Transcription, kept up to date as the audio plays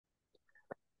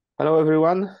Hello,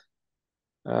 everyone.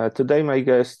 Today, my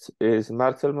guest is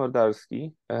Marcel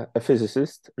Mordarski, a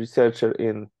physicist, researcher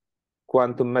in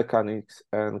quantum mechanics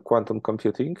and quantum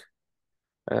computing,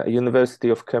 University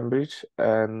of Cambridge,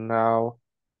 and now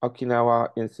Okinawa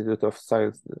Institute of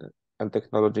Science and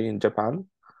Technology in Japan.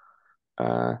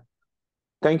 Uh,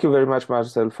 Thank you very much,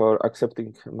 Marcel, for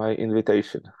accepting my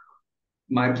invitation.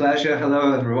 My pleasure.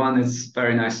 Hello, everyone. It's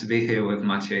very nice to be here with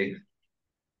Maciej.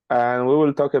 And we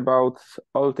will talk about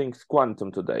all things quantum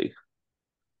today.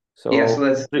 Yes, So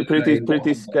let's do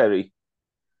pretty scary.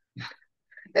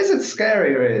 Is it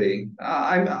scary, really?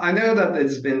 I know that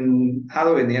it's been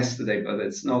Halloween yesterday, but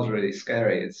it's not really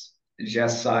scary. It's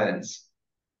just science.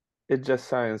 It's just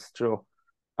science, true.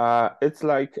 It's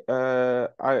like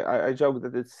I joke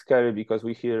that it's scary because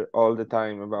we hear all the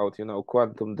time about,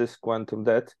 quantum this, quantum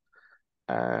that,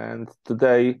 and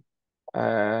today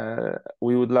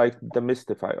we would like to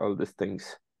demystify all these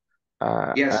things.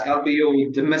 Yes, I'll be your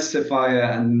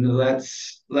demystifier, and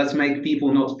let's make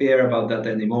people not fear about that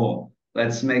anymore.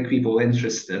 Let's make people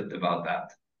interested about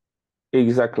that.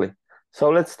 Exactly.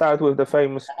 So let's start with the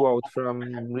famous quote from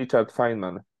Richard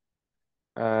Feynman,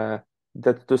 uh,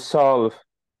 that to solve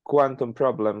quantum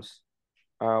problems,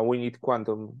 we need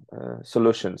quantum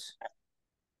solutions.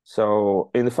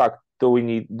 So, in fact, do we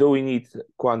need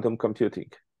quantum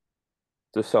computing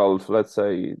to solve, let's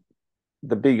say,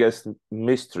 the biggest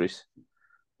mysteries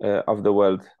of the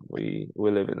world we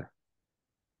live in?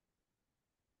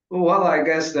 Well, I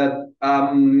guess that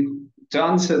to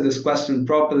answer this question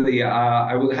properly,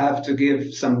 I would have to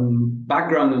give some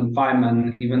background on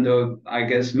Feynman, even though I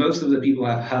guess most of the people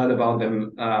have heard about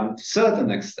him to a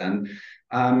certain extent.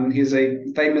 He's a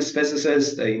famous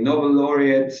physicist, a Nobel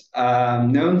laureate,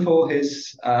 known for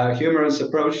his humorous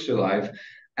approach to life.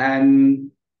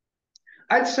 And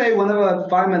I'd say whenever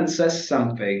Feynman says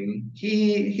something,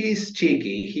 he's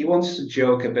cheeky. He wants to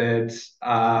joke a bit,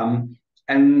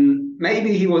 and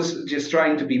maybe he was just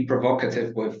trying to be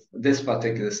provocative with this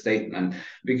particular statement.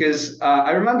 Because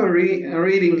I remember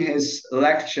reading his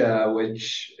lecture,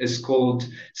 which is called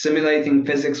 "Simulating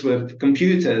Physics with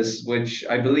Computers," which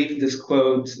I believe this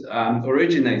quote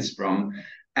originates from.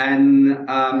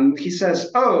 And he says,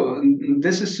 "Oh,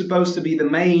 this is supposed to be the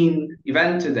main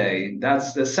event today.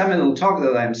 That's the seminal talk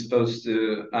that I'm supposed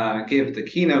to give the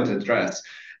keynote address."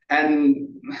 And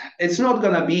it's not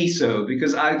going to be so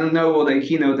because I don't know what a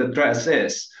keynote address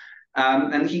is.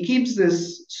 And he keeps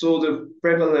this sort of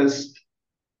frivolous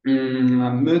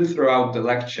mood throughout the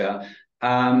lecture,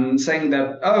 saying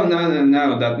that, "Oh,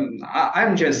 no, that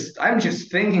I'm just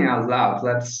thinking out loud.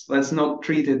 Let's not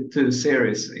treat it too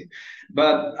seriously."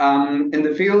 But in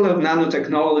the field of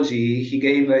nanotechnology, he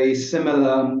gave a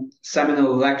similar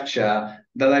seminal lecture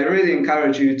that I really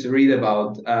encourage you to read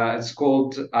about. It's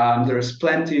called "There is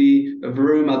Plenty of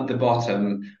Room at the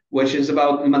Bottom," which is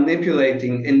about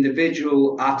manipulating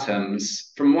individual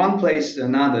atoms from one place to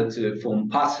another to form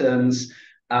patterns,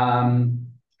 um,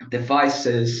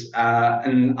 devices,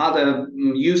 and other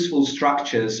useful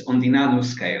structures on the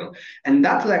nanoscale. And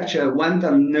that lecture went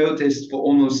unnoticed for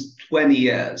almost 20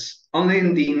 years. Only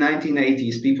in the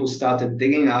 1980s, people started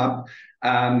digging up,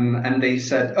 and they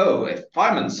said, "Oh, if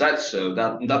Feynman said so,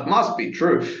 that must be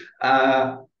true."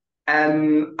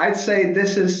 And I'd say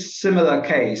this is similar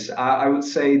case. I would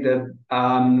say that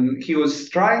he was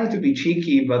trying to be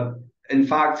cheeky, but in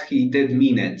fact, he did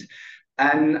mean it.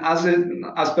 And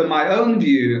as per my own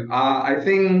view, I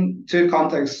think two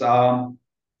contexts are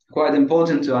quite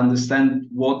important to understand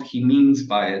what he means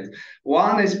by it.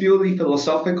 One is purely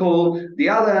philosophical, the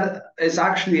other is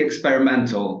actually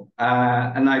experimental.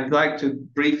 And I'd like to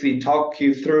briefly talk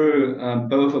you through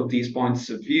both of these points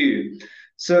of view.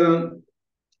 So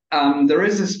there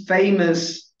is this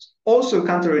famous, also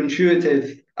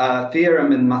counterintuitive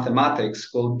theorem in mathematics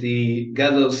called the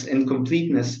Gödel's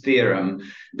incompleteness theorem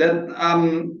that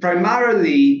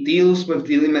primarily deals with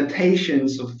the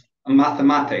limitations of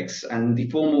mathematics and the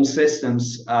formal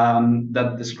systems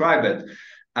that describe it.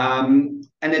 And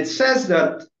it says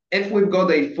that if we've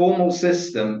got a formal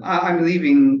system, I'm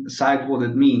leaving aside what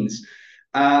it means,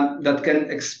 that can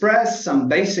express some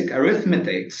basic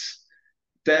arithmetics,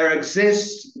 there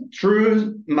exist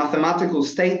true mathematical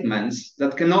statements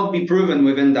that cannot be proven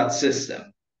within that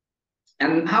system.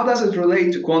 And how does it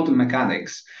relate to quantum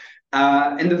mechanics?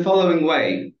 In the following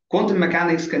way, quantum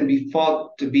mechanics can be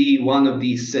thought to be one of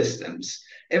these systems.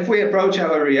 If we approach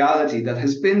our reality that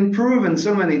has been proven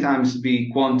so many times to be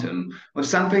quantum with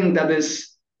something that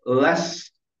is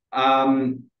less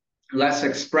less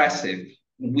expressive,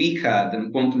 weaker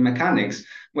than quantum mechanics,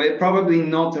 we're probably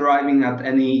not arriving at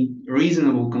any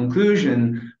reasonable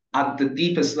conclusion at the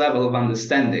deepest level of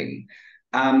understanding.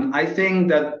 I think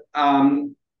that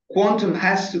quantum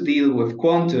has to deal with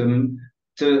quantum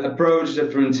to approach the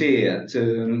frontier,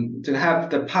 to have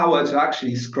the power to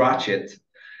actually scratch it.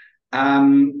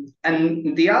 And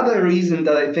the other reason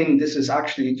that I think this is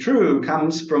actually true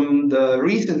comes from the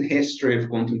recent history of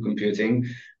quantum computing.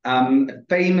 A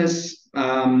famous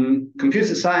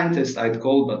computer scientist, I'd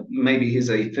call, but maybe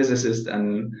he's a physicist,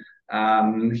 and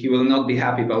he will not be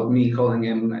happy about me calling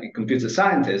him a computer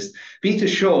scientist. Peter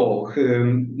Shor,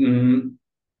 who's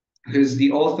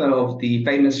the author of the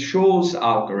famous Shor's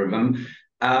algorithm,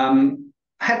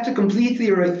 had to completely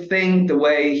rethink the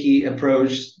way he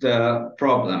approached the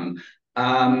problem.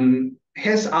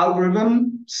 His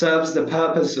algorithm serves the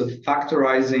purpose of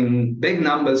factorizing big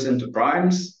numbers into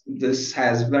primes. This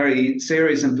has very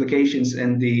serious implications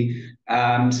in the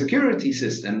security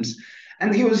systems.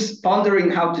 And he was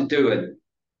pondering how to do it.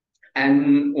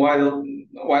 And while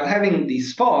having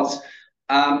these thoughts,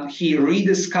 he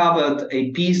rediscovered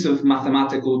a piece of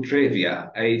mathematical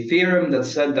trivia, a theorem that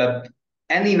said that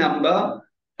any number,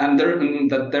 and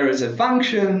that there is a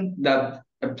function that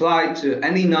applied to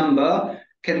any number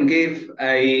can give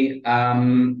a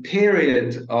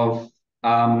period of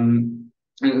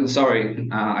sorry,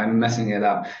 I'm messing it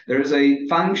up. There is a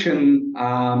function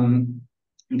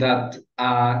that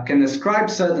can ascribe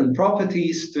certain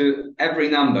properties to every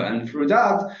number. And through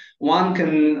that, one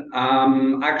can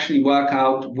actually work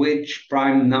out which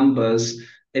prime numbers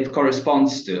it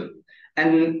corresponds to.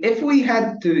 And if we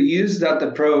had to use that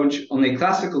approach on a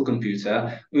classical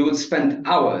computer, we would spend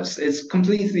hours. It's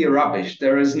completely rubbish.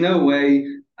 There is no way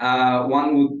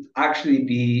one would actually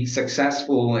be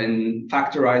successful in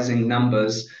factorizing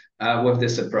numbers with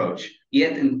this approach.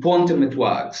 Yet in quantum, it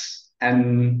works.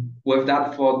 And with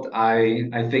that thought, I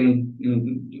think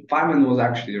Feynman was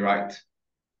actually right.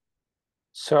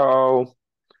 So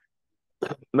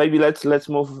maybe let's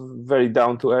move very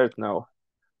down to earth now.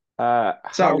 How?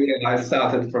 Sorry, I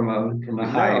started from a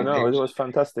high No, it pitch. was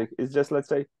fantastic. It's just, let's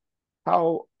say,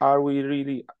 how are we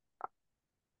really,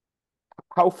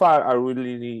 how far are we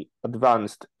really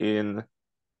advanced in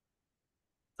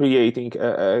creating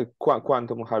a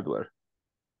quantum hardware?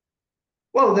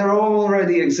 Well, there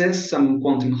already exists some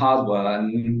quantum hardware,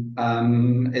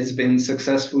 and it's been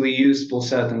successfully used for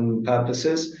certain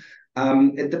purposes.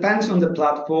 It depends on the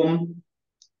platform.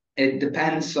 It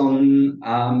depends on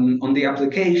the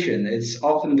application. It's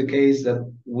often the case that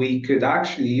we could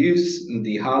actually use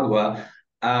the hardware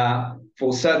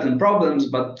for certain problems,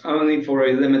 but only for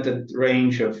a limited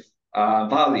range of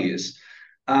values.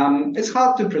 It's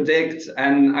hard to predict,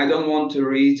 and I don't want to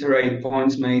reiterate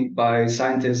points made by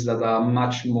scientists that are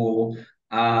much more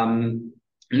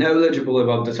knowledgeable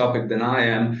about the topic than I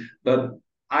am. But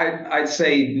I'd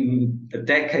say a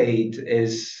decade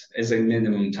is a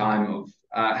minimum time of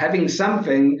having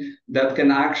something that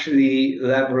can actually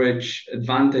leverage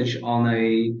advantage on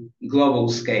a global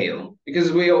scale,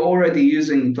 because we are already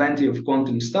using plenty of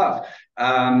quantum stuff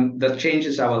that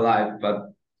changes our life. But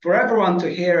for everyone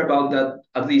to hear about that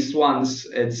at least once,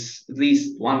 it's at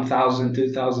least 1,000,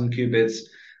 2,000 qubits,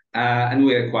 and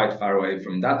we are quite far away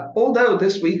from that. Although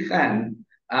this weekend,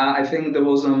 I think there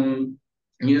was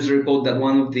news report that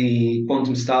one of the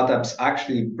quantum startups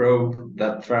actually broke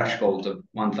that threshold of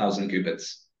 1,000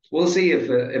 qubits. We'll see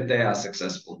if they are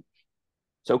successful.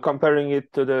 So comparing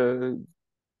it to the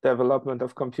development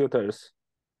of computers,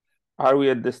 are we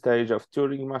at the stage of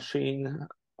Turing machine,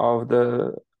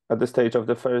 at the stage of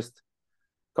the first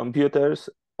computers,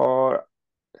 or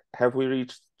have we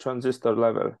reached transistor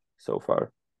level so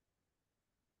far,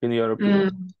 in your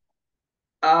opinion?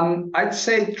 I'd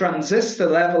say transistor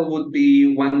level would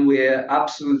be when we're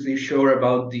absolutely sure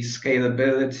about the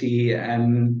scalability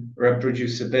and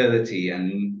reproducibility,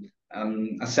 and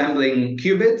assembling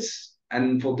qubits.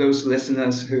 And for those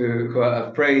listeners who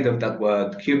are afraid of that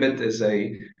word, qubit is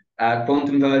a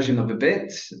quantum version of a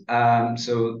bit.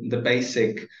 So the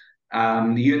basic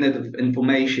unit of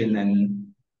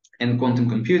information in quantum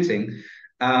computing.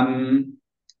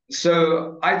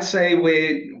 So I'd say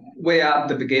we're at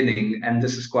the beginning, and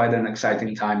this is quite an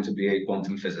exciting time to be a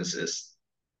quantum physicist.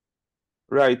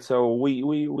 Right. So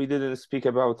we didn't speak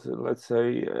about, let's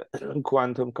say,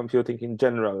 quantum computing in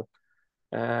general.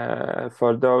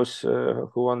 For those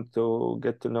who want to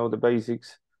get to know the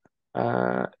basics,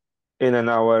 in an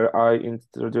hour I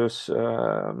introduce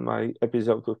my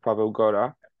episode with Pavel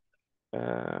Gora.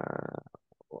 I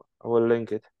will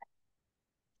link it.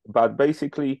 But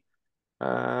basically,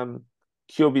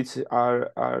 qubits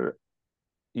are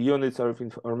units of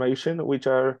information which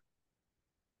are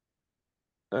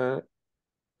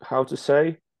how to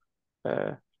say,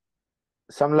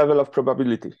 some level of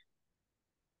probability.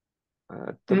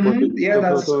 To put it Yeah,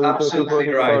 that's to put absolutely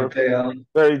it right. for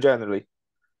very generally,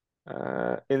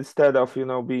 instead of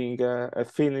being a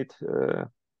finite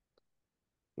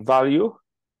value,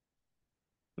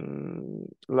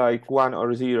 like 1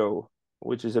 or 0,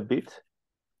 which is a bit.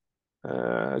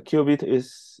 Qubit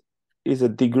is a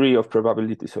degree of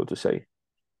probability, so to say,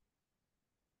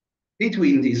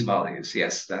 between these values.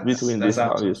 Yes, between that's these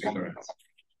values. absolutely correct.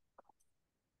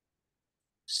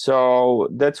 So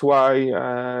that's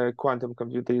why quantum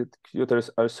computers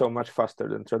are so much faster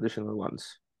than traditional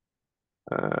ones.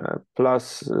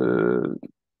 Plus,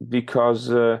 because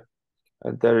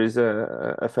there is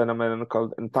a phenomenon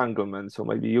called entanglement. So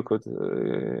maybe you could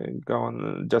go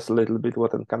on just a little bit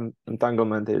what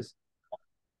entanglement is.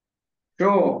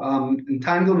 Sure.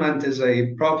 Entanglement is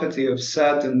a property of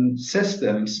certain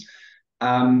systems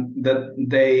that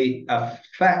they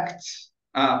affect,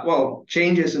 well,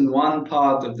 changes in one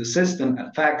part of the system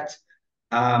affect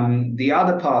the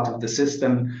other part of the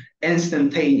system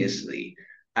instantaneously.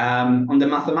 On the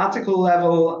mathematical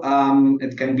level,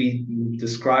 it can be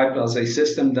described as a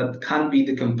system that can be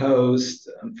decomposed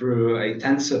through a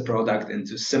tensor product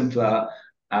into simpler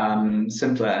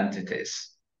entities.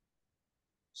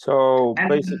 So And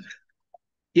basic.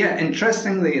 yeah,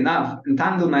 interestingly enough,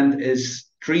 entanglement is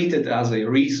treated as a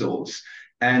resource.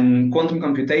 And quantum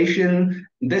computation,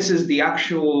 this is the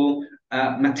actual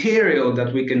material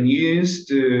that we can use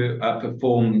to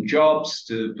perform jobs,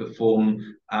 to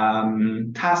perform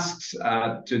tasks,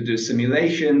 to do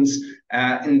simulations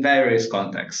in various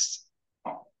contexts.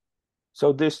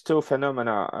 So these two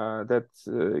phenomena, that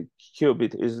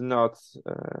qubit is not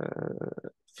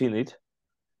finite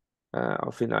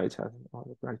or finite, I don't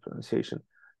know the right pronunciation,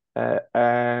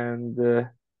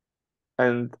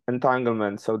 and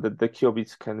entanglement, so that the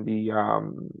qubits can be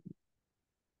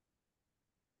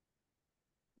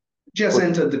Just put,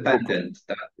 interdependent.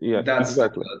 yeah, That's the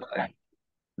exactly.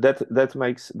 word. That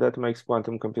makes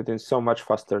quantum computing so much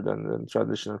faster than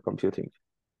traditional computing.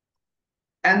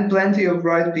 And plenty of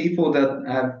bright people that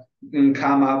have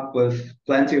come up with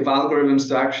plenty of algorithms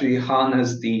to actually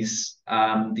harness these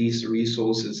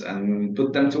resources and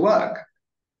put them to work.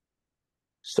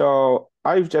 So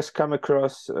I've just come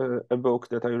across a book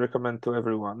that I recommend to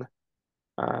everyone,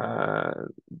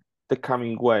 The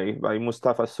Coming Way by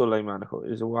Mustafa Suleyman, who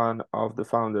is one of the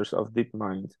founders of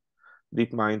DeepMind.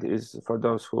 DeepMind is, for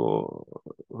those who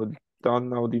don't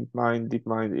know DeepMind,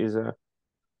 DeepMind is a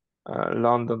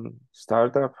London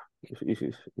startup, if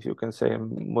you can say, a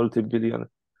multi-billion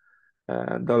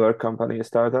dollar company, a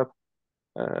startup.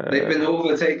 They've been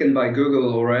overtaken by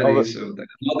Google already, so they're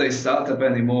not a startup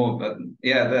anymore. But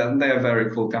yeah, they're a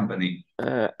very cool company.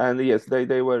 And yes,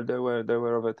 they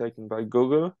were overtaken by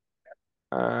Google.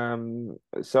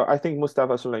 So I think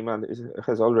Mustafa Suleyman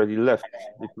has already left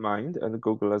DeepMind and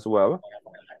Google as well,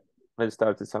 and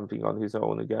started something on his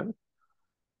own again.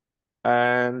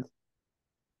 And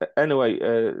anyway,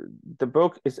 the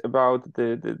book is about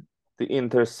the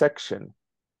intersection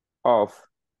of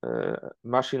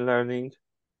machine learning.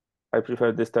 I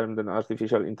prefer this term than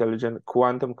artificial intelligence,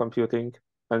 quantum computing,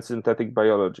 and synthetic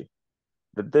biology.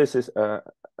 That this is a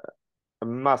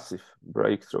massive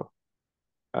breakthrough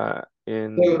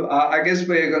in. So I guess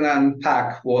we're going to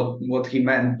unpack what he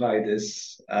meant by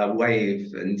this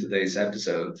wave in today's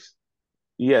episode.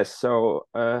 Yes, so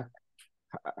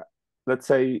let's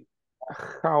say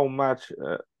how much,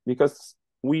 because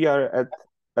we are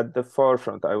at the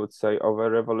forefront, I would say, of a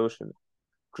revolution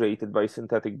created by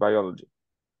synthetic biology.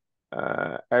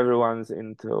 Everyone's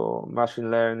into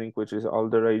machine learning, which is all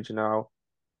the rage now.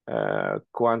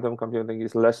 Quantum computing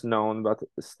is less known, but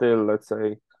still, let's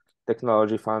say,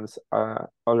 technology fans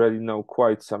already know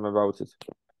quite some about it.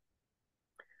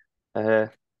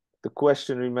 The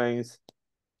question remains,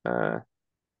 what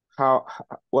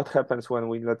happens when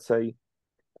we, let's say,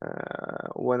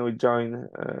 when we join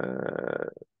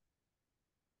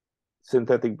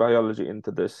synthetic biology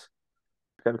into this?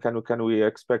 Can we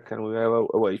expect? Can we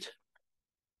await?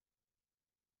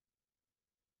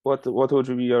 What would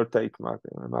be your take,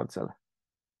 Marcel?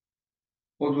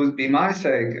 What would be my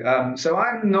take? So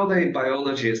I'm not a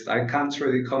biologist. I can't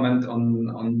really comment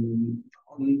on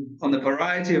the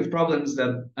variety of problems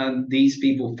that these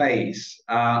people face.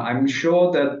 I'm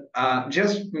sure that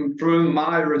just through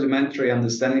my rudimentary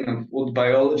understanding of what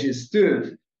biologists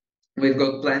do, we've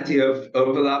got plenty of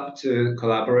overlap to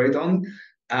collaborate on.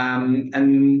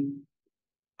 And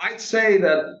I'd say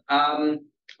that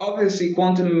obviously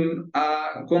quantum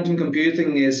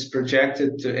computing is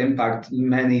projected to impact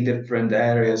many different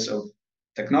areas of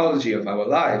technology of our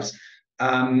lives.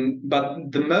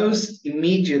 But the most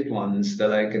immediate ones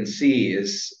that I can see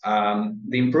is the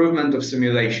improvement of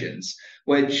simulations,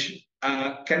 which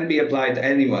can be applied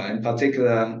anywhere, in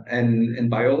particular in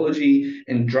biology,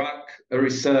 in drug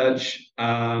research.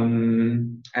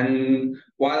 And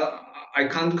while I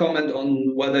can't comment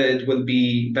on whether it will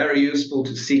be very useful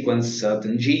to sequence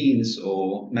certain genes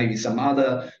or maybe some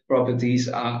other properties,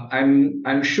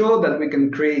 I'm sure that we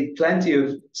can create plenty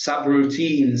of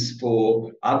subroutines for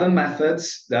other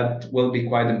methods that will be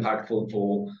quite impactful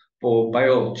for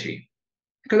biology.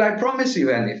 Could I promise you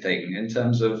anything in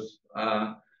terms of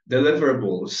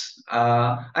deliverables?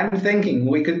 I'm thinking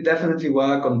we could definitely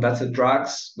work on better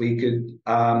drugs. We could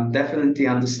definitely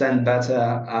understand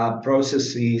better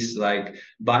processes like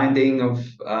binding of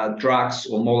drugs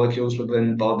or molecules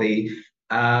within the body.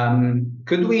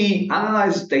 Could we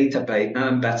analyze data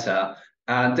better?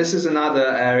 This is another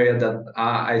area that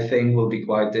I think will be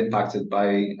quite impacted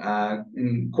by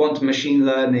quantum machine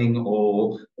learning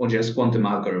or just quantum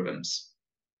algorithms.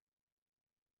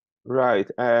 Right,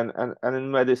 and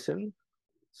in medicine,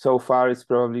 so far it's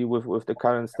probably with the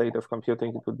current state of computing,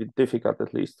 it would be difficult,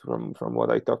 at least from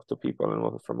what I talked to people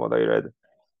and from what I read,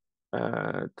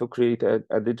 to create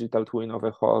a digital twin of a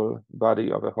whole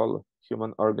body of a whole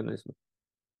human organism.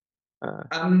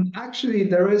 Actually,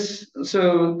 there is.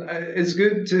 So it's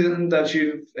good that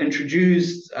you've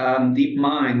introduced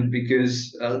DeepMind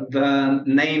because the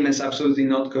name is absolutely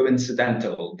not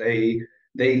coincidental.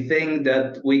 They think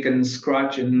that we can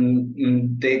scratch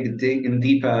and dig in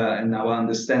deeper in our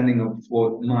understanding of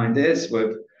what mind is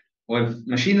with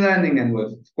machine learning and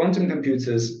with quantum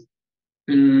computers.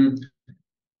 Mm,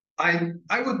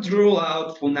 I would rule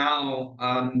out for now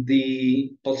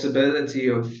the possibility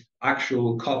of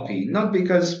actual copy, not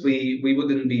because we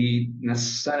wouldn't be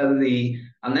necessarily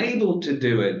unable to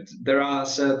do it. There are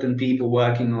certain people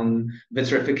working on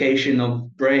vitrification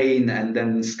of brain and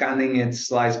then scanning it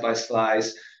slice by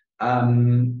slice.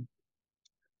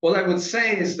 What I would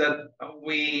say is that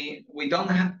we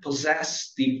don't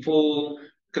possess the full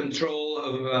control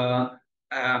of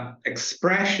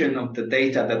expression of the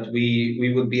data that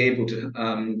we would be able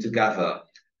to gather.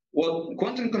 What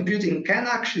quantum computing can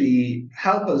actually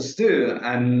help us do,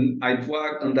 and I've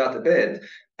worked on that a bit,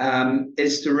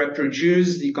 is to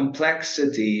reproduce the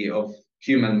complexity of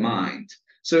human mind.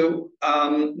 So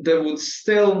there would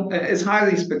still, it's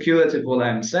highly speculative what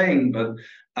I'm saying, but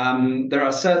there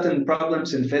are certain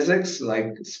problems in physics,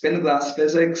 like spin glass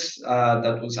physics,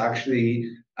 that was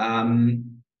actually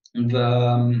the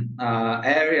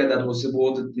area that was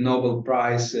awarded the Nobel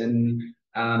Prize in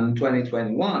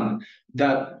 2021,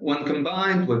 that when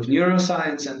combined with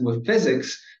neuroscience and with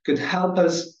physics, could help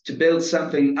us to build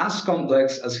something as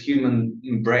complex as human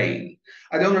brain.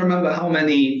 I don't remember how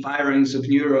many firings of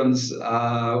neurons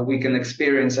we can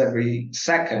experience every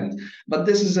second, but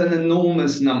this is an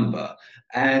enormous number.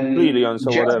 And Trillions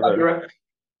or whatever.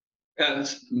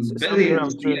 Something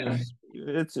around billions,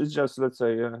 trillions. It's just, let's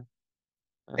say,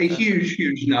 a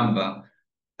huge number.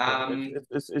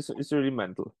 It's really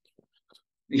mental.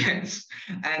 Yes,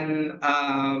 and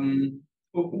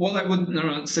what I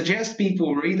would suggest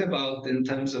people read about in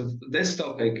terms of this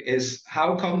topic is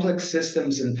how complex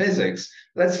systems in physics,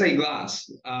 let's say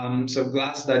glass, so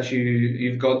glass that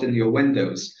you've got in your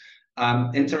windows,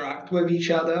 interact with each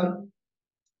other,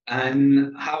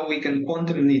 and how we can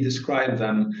quantumly describe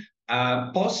them,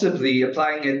 possibly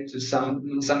applying it to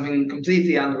something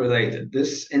completely unrelated.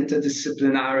 This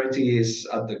interdisciplinarity is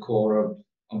at the core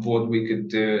of what we could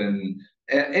do, and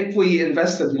if we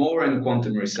invested more in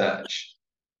quantum research.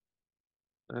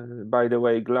 By the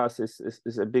way, glass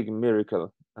is a big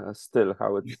miracle still,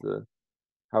 how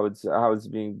it's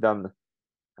being done.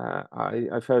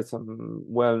 I've heard some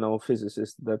well-known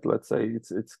physicists that, let's say,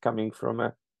 it's coming from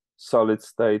a solid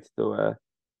state to a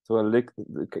liquid,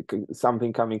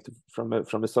 something coming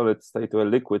from a solid state to a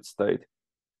liquid state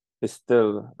is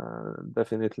still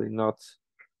definitely not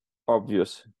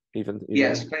obvious. Even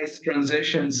Yes, phase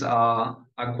transitions are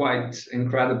quite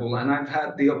incredible, and I've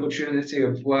had the opportunity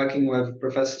of working with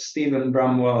Professor Stephen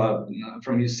Bramwell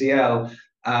from UCL,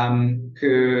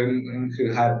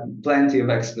 who had plenty of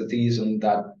expertise on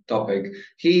that topic.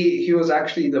 He was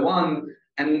actually the one,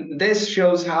 and this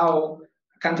shows how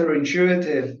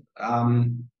counterintuitive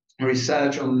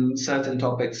research on certain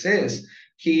topics is.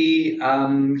 He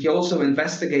also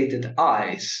investigated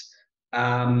eyes,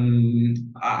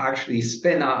 actually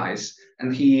spin eyes,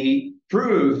 and he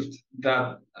proved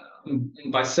that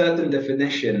by certain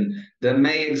definition there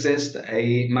may exist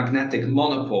a magnetic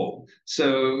monopole.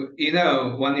 So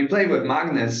when you play with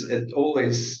magnets, it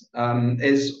always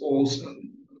is also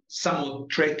somewhat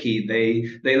tricky.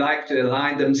 They like to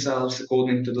align themselves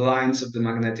according to the lines of the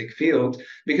magnetic field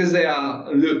because they are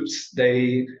loops.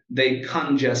 They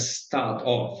can't just start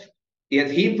off. Yet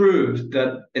he proved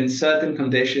that in certain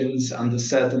conditions, under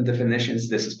certain definitions,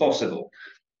 this is possible.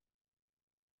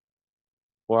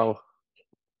 Wow.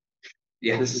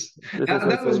 Yes, this is that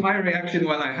was also, my reaction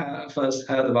when I first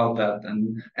heard about that,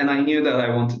 and I knew that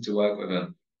I wanted to work with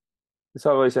him. it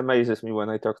always amazes me when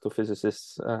I talk to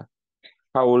physicists,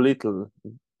 how little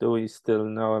do we still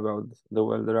know about the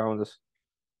world around us,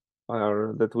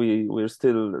 or that we're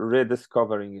still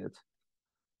rediscovering it.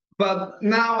 But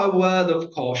now a word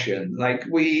of caution. I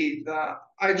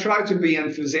try to be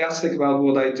enthusiastic about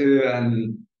what I do,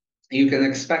 and you can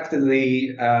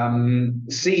expectedly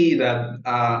see that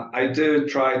I do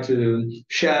try to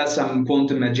share some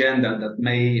quantum agenda that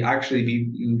may actually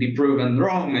be proven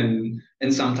wrong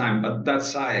in some time, but that's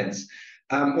science.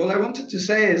 What I wanted to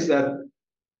say is that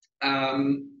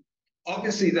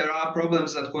obviously, there are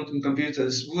problems that quantum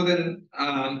computers wouldn't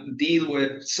deal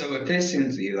with so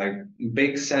efficiently, like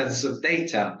big sets of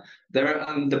data.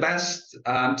 The best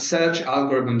search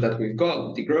algorithm that we've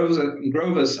got, the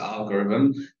Grover's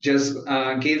algorithm, just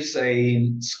gives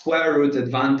a square root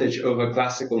advantage over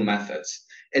classical methods.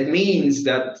 It means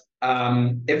that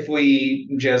if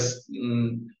we just,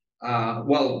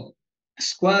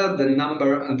 square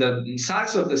the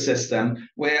size of the system,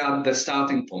 we are at the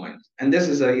starting point. And this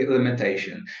is a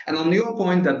limitation. And on your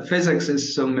point that physics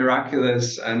is so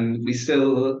miraculous and we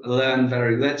still learn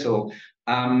very little,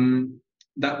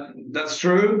 that's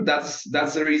true. That's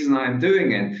the reason I'm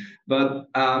doing it. But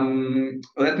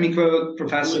let me quote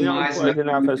Professor We know Meisner. quite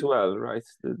enough as well, right?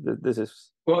 This is.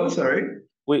 Well, sorry.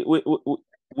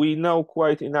 We know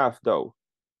quite enough, though.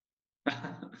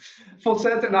 For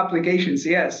certain applications,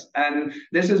 yes. And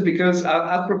this is because,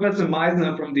 as Professor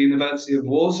Meisner from the University of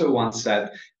Warsaw once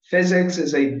said, physics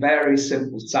is a very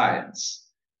simple science.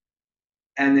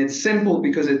 And it's simple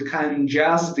because it can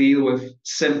just deal with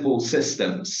simple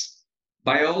systems.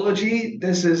 Biology,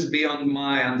 this is beyond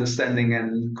my understanding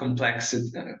and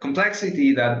complexity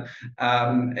that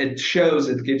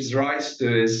it gives rise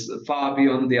to is far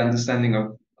beyond the understanding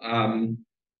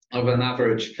of an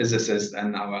average physicist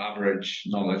and our average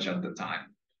knowledge at the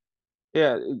time.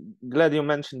 Yeah, glad you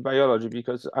mentioned biology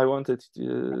because I wanted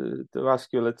to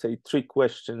ask you, let's say, 3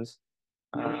 questions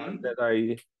that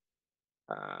I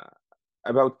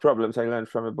about problems I learned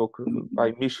from a book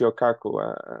by Michio Kaku,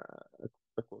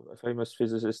 a famous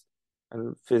physicist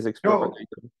and physics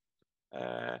propagator.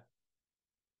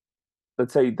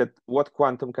 Let's say that what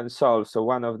quantum can solve. So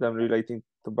one of them relating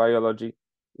to biology.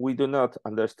 We do not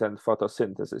understand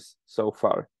photosynthesis so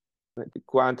far. The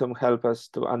quantum help us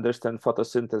to understand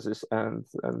photosynthesis and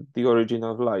the origin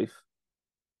of life.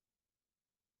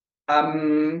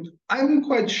 I'm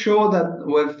quite sure that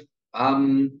with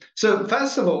so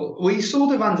first of all, we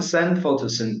sort of understand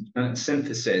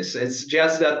photosynthesis. It's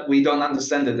just that we don't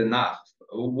understand it enough.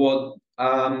 What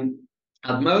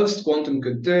at most quantum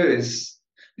could do is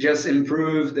just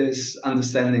improve this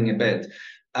understanding a bit.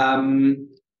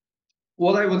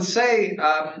 What I would say,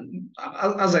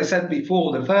 as I said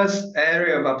before, the first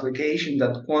area of application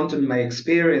that quantum may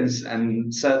experience,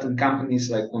 and certain companies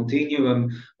like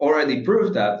Continuum already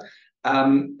proved that,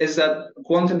 is that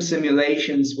quantum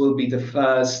simulations will be the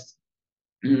first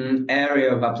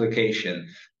area of application.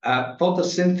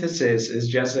 Photosynthesis is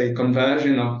just a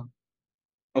conversion of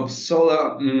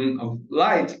of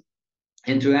light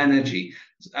into energy.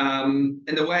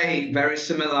 In a way very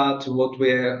similar to what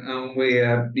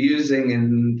we're using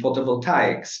in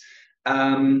photovoltaics.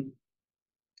 My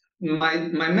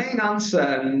main answer,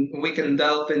 and we can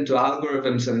delve into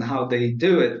algorithms and how they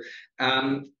do it,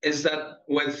 is that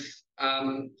with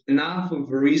enough of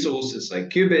resources like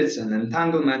qubits and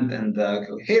entanglement and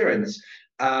coherence,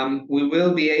 we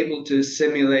will be able to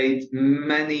simulate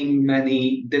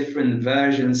many different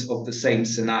versions of the same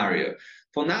scenario.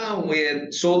 For now, we're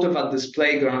sort of at this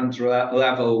playground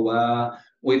level where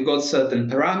we've got certain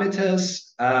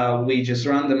parameters, we just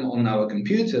run them on our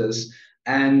computers,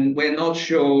 and we're not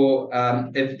sure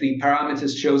if the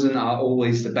parameters chosen are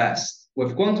always the best.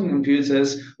 With quantum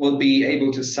computers, we'll be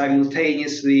able to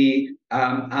simultaneously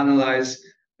analyze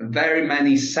very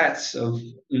many sets of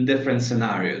different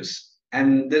scenarios.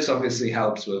 And this obviously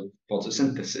helps with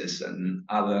photosynthesis and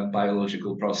other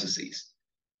biological processes.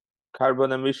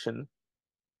 Carbon emission.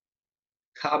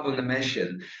 Carbon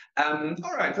emission.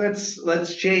 All right,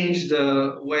 let's change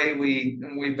the way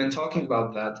we've been talking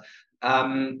about that.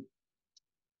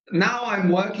 Now I'm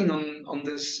working on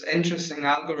this interesting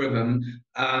algorithm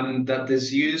that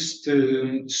is used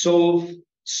to solve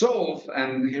solve,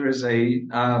 and here is a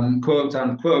quote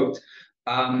unquote,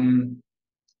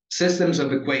 systems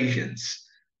of equations.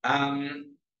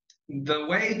 The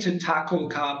way to tackle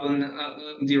carbon,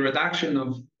 the reduction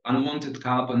of unwanted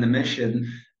carbon emission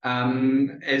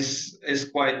is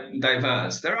quite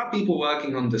diverse. There are people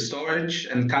working on the storage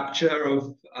and capture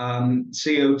of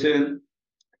CO2,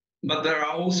 but there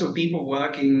are also people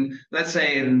working, let's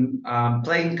say, in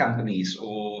plane companies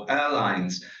or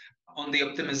airlines on the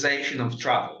optimization of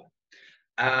travel.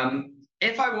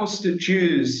 If I was to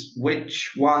choose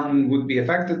which one would be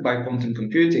affected by quantum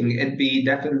computing, it'd be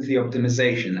definitely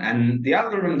optimization. And the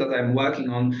algorithm that I'm working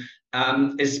on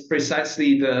is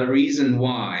precisely the reason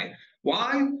why.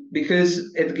 Why?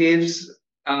 Because it gives,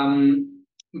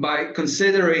 by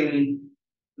considering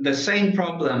the same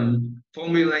problem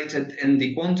formulated in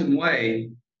the quantum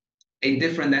way, a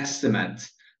different estimate.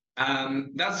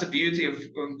 That's the beauty of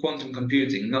quantum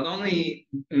computing. Not only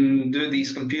do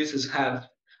these computers have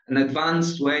an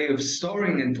advanced way of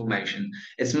storing information,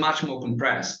 it's much more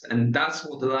compressed. And that's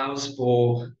what allows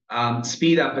for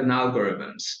speed up in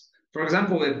algorithms. For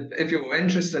example, if you're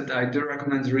interested, I do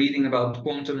recommend reading about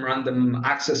quantum random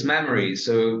access memory.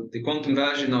 So the quantum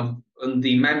version of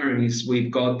the memories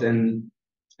we've got in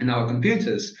our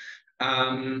computers.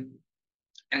 And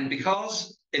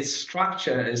because its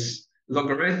structure is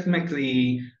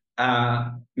logarithmically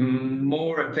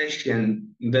more efficient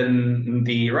than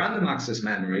the random access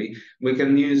memory, we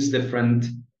can use different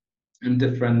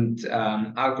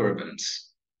algorithms.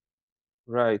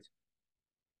 Right.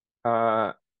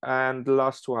 And the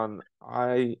last one,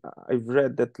 I've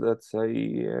read that, let's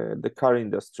say, the car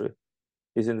industry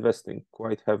is investing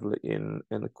quite heavily in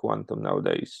quantum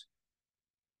nowadays.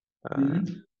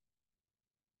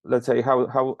 Let's say,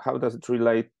 how does it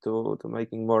relate to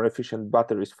making more efficient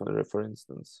batteries, for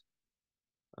instance?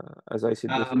 As I see,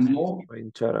 this is the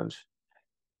main challenge.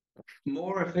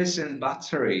 More efficient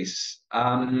batteries.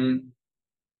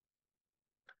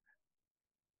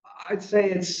 I'd say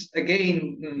it's,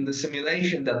 again, the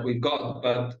simulation that we've got,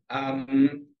 but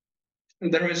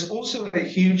there is also a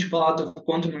huge part of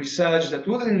quantum research that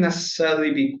wouldn't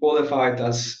necessarily be qualified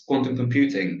as quantum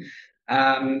computing.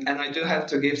 And I do have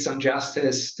to give some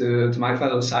justice to my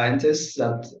fellow scientists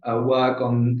that work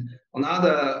on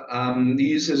other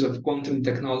uses of quantum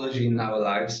technology in our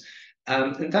lives.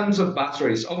 In terms of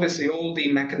batteries, obviously all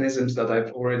the mechanisms that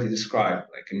I've already described,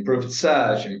 like improved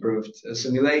search, improved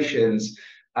simulations,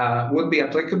 would be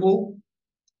applicable.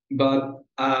 But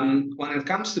when it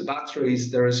comes to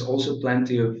batteries, there is also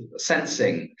plenty of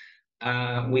sensing.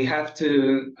 We have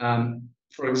to,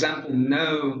 for example,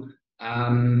 know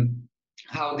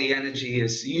how the energy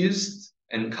is used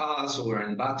in cars or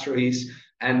in batteries.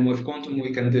 And with quantum,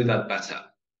 we can do that better.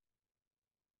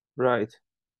 Right.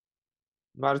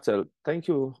 Marcel, thank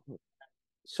you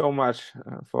so much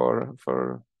for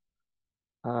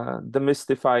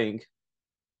demystifying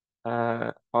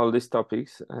all these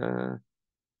topics.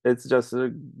 It's just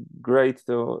great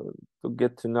to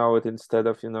get to know it instead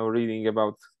of reading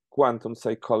about quantum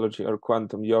psychology or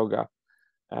quantum yoga,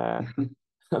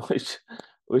 which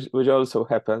also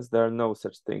happens. There are no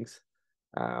such things.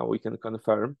 We can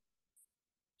confirm.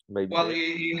 Maybe. Well,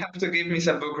 you have to give me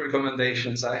some book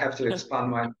recommendations. I have to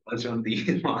expand my knowledge on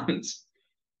these ones.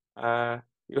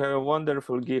 You have a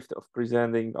wonderful gift of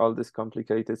presenting all this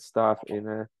complicated stuff in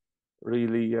a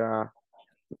really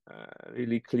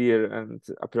really clear and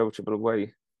approachable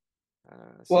way.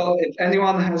 Well, if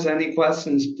anyone has any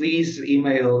questions, please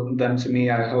email them to me.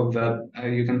 I hope that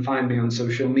you can find me on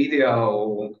social media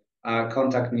or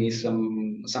contact me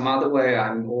some other way.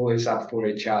 I'm always up for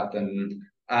a chat, and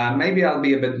maybe I'll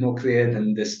be a bit more clear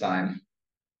than this time.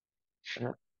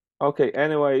 Okay.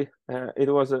 Anyway, it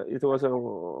was a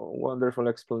wonderful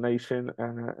explanation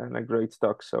and a great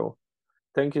talk. So,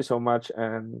 thank you so much,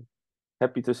 and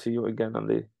happy to see you again on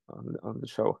the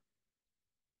show.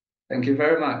 Thank you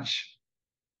very much.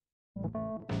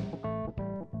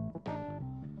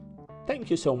 Thank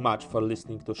you so much for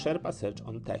listening to Sherpa Search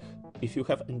on Tech. If you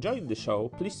have enjoyed the show,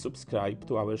 please subscribe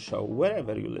to our show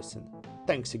wherever you listen.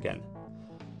 Thanks again.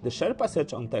 The Sherpa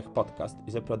Search on Tech podcast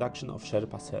is a production of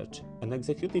Sherpa Search, an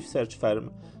executive search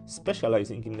firm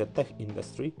specializing in the tech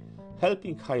industry,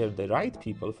 helping hire the right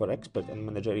people for expert and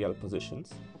managerial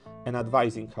positions, and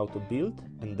advising how to build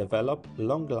and develop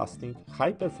long-lasting,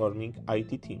 high-performing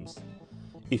IT teams.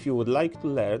 If you would like to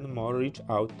learn more, reach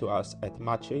out to us at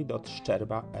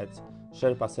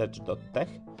maciej.szczerba@sherpasearch.tech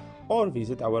or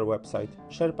visit our website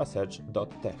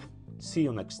sherpasearch.tech. See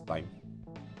you next time.